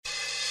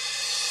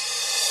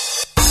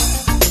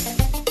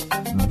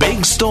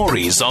Big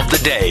stories of the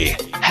day.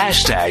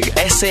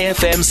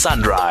 #SAFM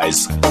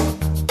Sunrise.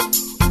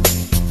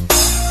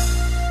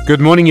 Good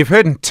morning. You've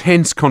heard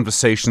intense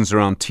conversations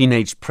around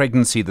teenage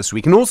pregnancy this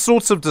week and all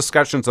sorts of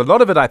discussions. A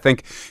lot of it, I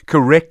think,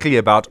 correctly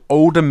about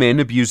older men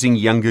abusing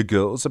younger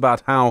girls,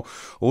 about how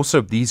also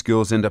these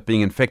girls end up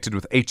being infected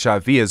with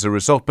HIV as a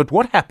result. But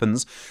what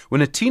happens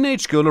when a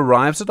teenage girl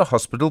arrives at a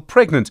hospital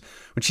pregnant,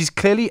 when she's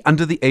clearly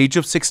under the age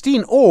of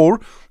 16,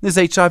 or is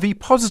HIV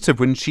positive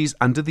when she's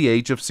under the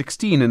age of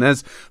 16? And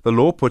as the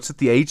law puts it,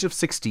 the age of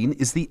 16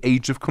 is the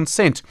age of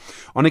consent.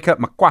 Onica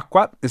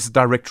Makwakwa is the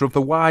director of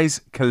the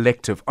WISE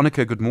Collective.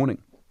 Onica, good morning.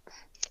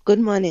 Good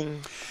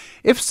morning.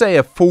 If, say,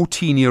 a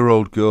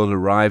 14-year-old girl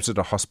arrives at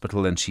a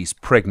hospital and she's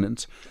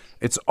pregnant,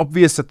 it's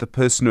obvious that the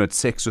person who had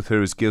sex with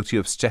her is guilty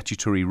of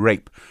statutory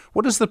rape.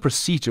 What is the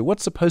procedure?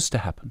 What's supposed to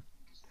happen?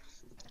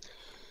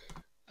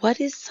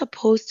 What is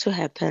supposed to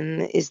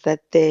happen is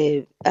that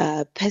the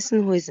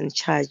person who is in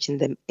charge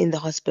in the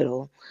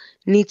hospital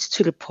needs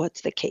to report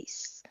the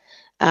case.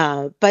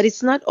 But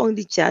it's not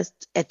only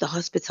just at the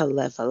hospital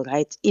level,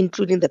 right?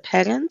 Including the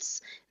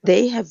parents,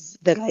 they have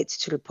the right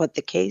to report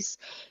the case.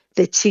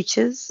 The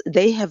teachers,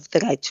 they have the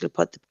right to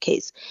report the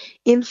case.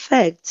 In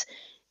fact,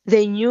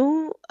 the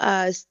new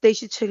Sex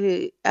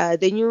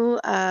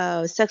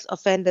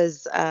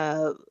Offenders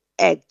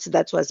Act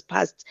that was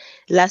passed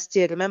last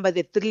year, remember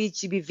the 3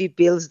 GBV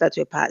bills that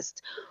were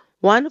passed,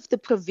 one of the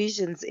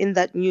provisions in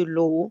that new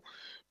law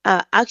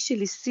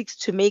actually seeks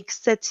to make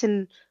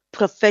certain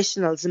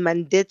professionals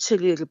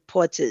mandatory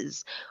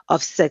reporters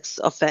of sex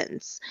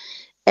offense.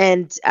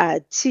 And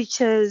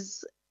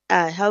teachers,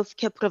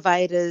 healthcare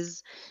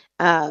providers,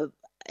 and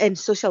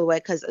social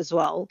workers as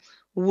well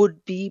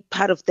would be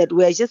part of that.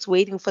 We're just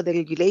waiting for the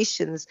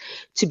regulations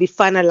to be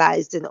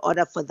finalized in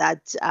order for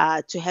that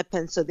to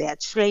happen. So they are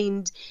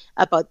trained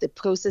about the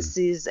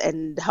processes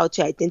and how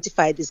to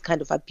identify this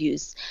kind of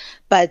abuse.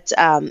 But,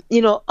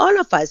 all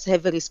of us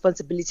have a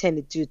responsibility and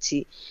a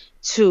duty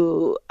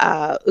to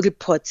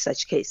report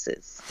such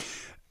cases.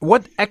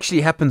 What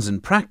actually happens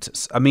in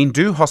practice? I mean,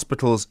 do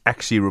hospitals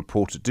actually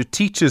report it? Do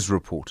teachers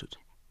report it?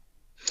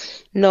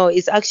 No,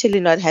 it's actually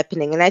not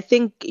happening. And I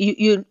think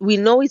we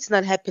know it's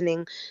not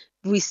happening.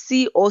 We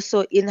see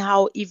also in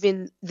how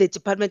even the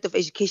Department of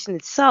Education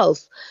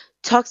itself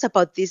talks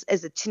about this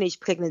as a teenage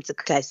pregnancy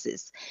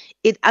crisis.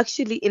 It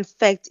actually, in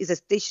fact, is a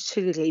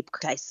statutory rape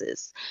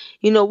crisis.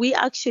 We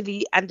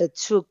actually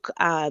undertook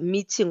a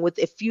meeting with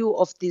a few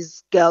of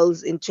these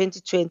girls in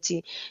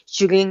 2020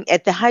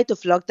 at the height of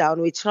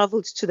lockdown. We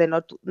traveled to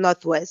the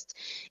Northwest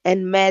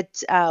and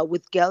met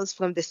with girls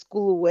from the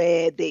school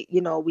where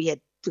we had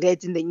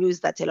read in the news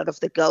that a lot of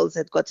the girls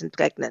had gotten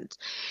pregnant.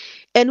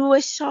 And we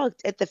were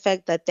shocked at the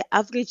fact that the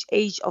average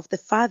age of the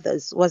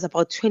fathers was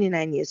about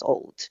 29 years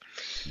old.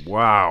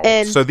 Wow.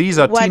 And so these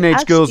are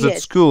teenage girls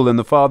at school and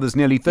the father's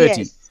nearly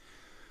 30. Yes,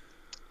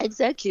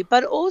 exactly.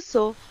 But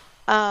also,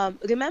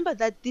 remember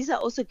that these are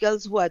also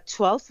girls who are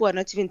 12, who are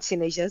not even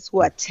teenagers,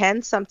 who are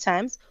 10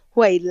 sometimes,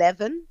 who are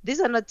 11.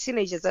 These are not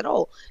teenagers at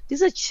all.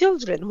 These are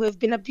children who have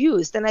been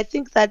abused. And I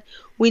think that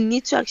we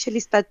need to actually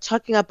start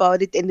talking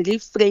about it and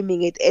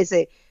reframing it as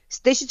a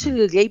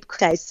statutory rape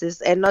crisis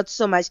and not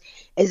so much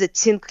as a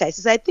teen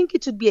crisis. I think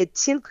it would be a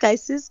teen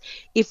crisis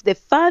if the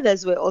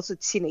fathers were also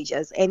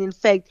teenagers. And in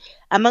fact,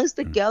 amongst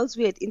the girls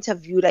we had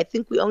interviewed, I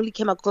think we only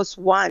came across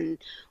one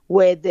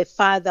where the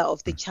father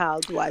of the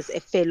child was a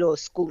fellow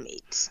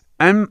schoolmate.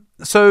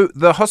 So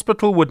the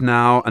hospital would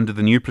now, under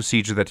the new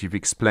procedure that you've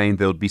explained,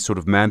 there would be sort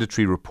of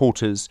mandatory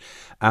reporters.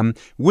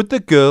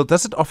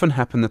 Does it often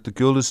happen that the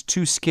girl is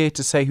too scared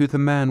to say who the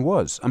man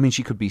was? I mean,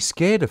 she could be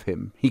scared of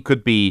him. He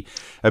could be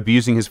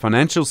abusing his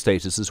financial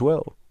status as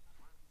well.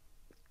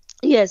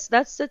 Yes,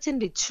 that's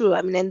certainly true.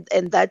 I mean,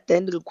 and that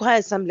then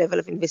requires some level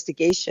of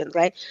investigation,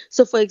 right?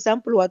 So, for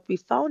example, what we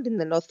found in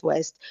the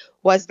Northwest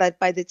was that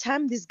by the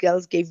time these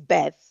girls gave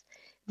birth,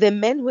 the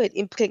men who had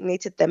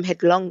impregnated them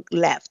had long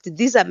left.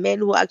 These are men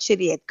who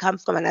actually had come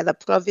from another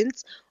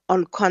province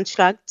on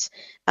contract,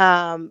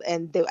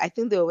 and I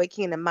think they were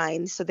working in a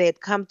mine, so they had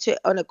come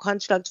on a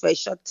contract for a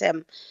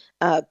short-term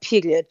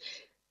period.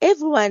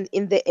 Everyone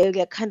in the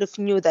area kind of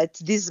knew that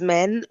these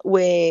men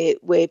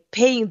were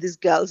paying these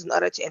girls in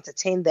order to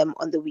entertain them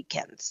on the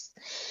weekends.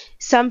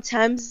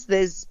 Sometimes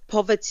there's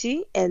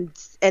poverty and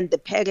the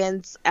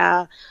parents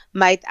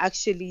might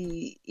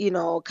actually,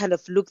 kind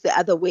of look the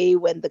other way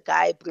when the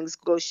guy brings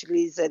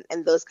groceries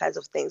and those kinds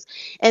of things.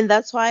 And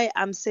that's why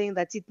I'm saying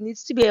that it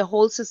needs to be a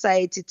whole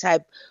society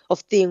type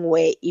of thing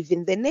where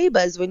even the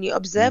neighbors, when you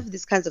observe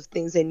these kinds of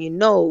things and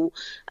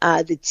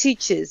the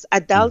teachers,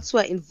 adults who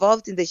are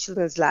involved in the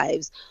children's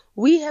lives,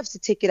 we have to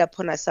take it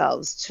upon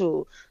ourselves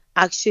to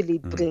actually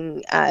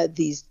bring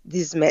these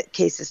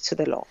cases to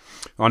the law.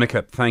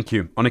 Onica, thank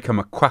you. Onica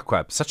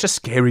Makwakwa, such a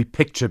scary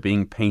picture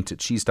being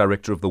painted. She's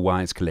director of the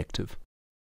WISE Collective.